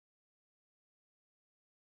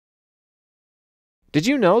Did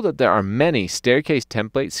you know that there are many staircase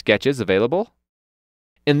template sketches available?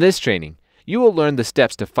 In this training, you will learn the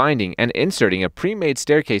steps to finding and inserting a pre-made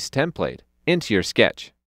staircase template into your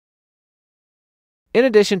sketch. In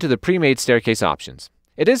addition to the pre-made staircase options,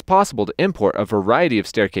 it is possible to import a variety of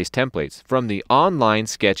staircase templates from the online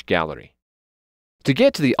sketch gallery. To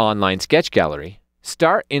get to the online sketch gallery,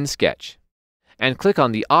 start in Sketch and click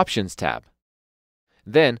on the Options tab.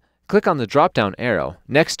 Then, click on the drop-down arrow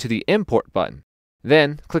next to the Import button.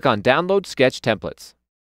 Then, click on Download Sketch Templates.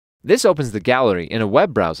 This opens the gallery in a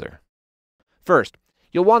web browser. First,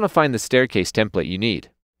 you'll want to find the staircase template you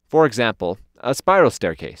need. For example, a spiral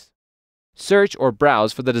staircase. Search or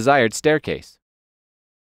browse for the desired staircase.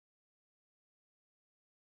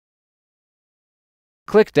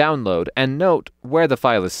 Click Download and note where the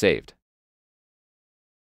file is saved.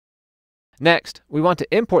 Next, we want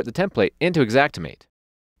to import the template into Xactimate.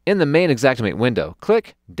 In the main Xactimate window,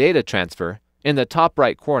 click Data Transfer in the top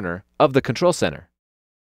right corner of the Control Center.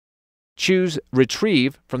 Choose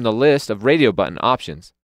Retrieve from the list of radio button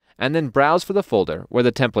options, and then browse for the folder where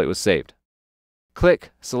the template was saved.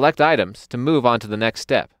 Click Select Items to move on to the next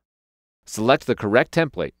step. Select the correct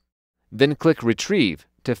template, then click Retrieve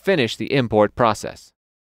to finish the import process.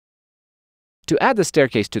 To add the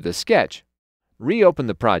staircase to the sketch, reopen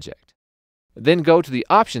the project. Then go to the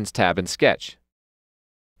Options tab in Sketch.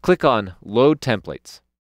 Click on Load Templates.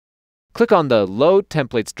 Click on the Load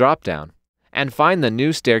Templates drop-down and find the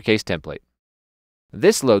new staircase template.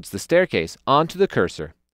 This loads the staircase onto the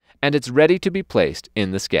cursor, and it's ready to be placed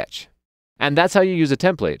in the sketch. And that's how you use a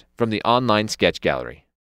template from the online sketch gallery.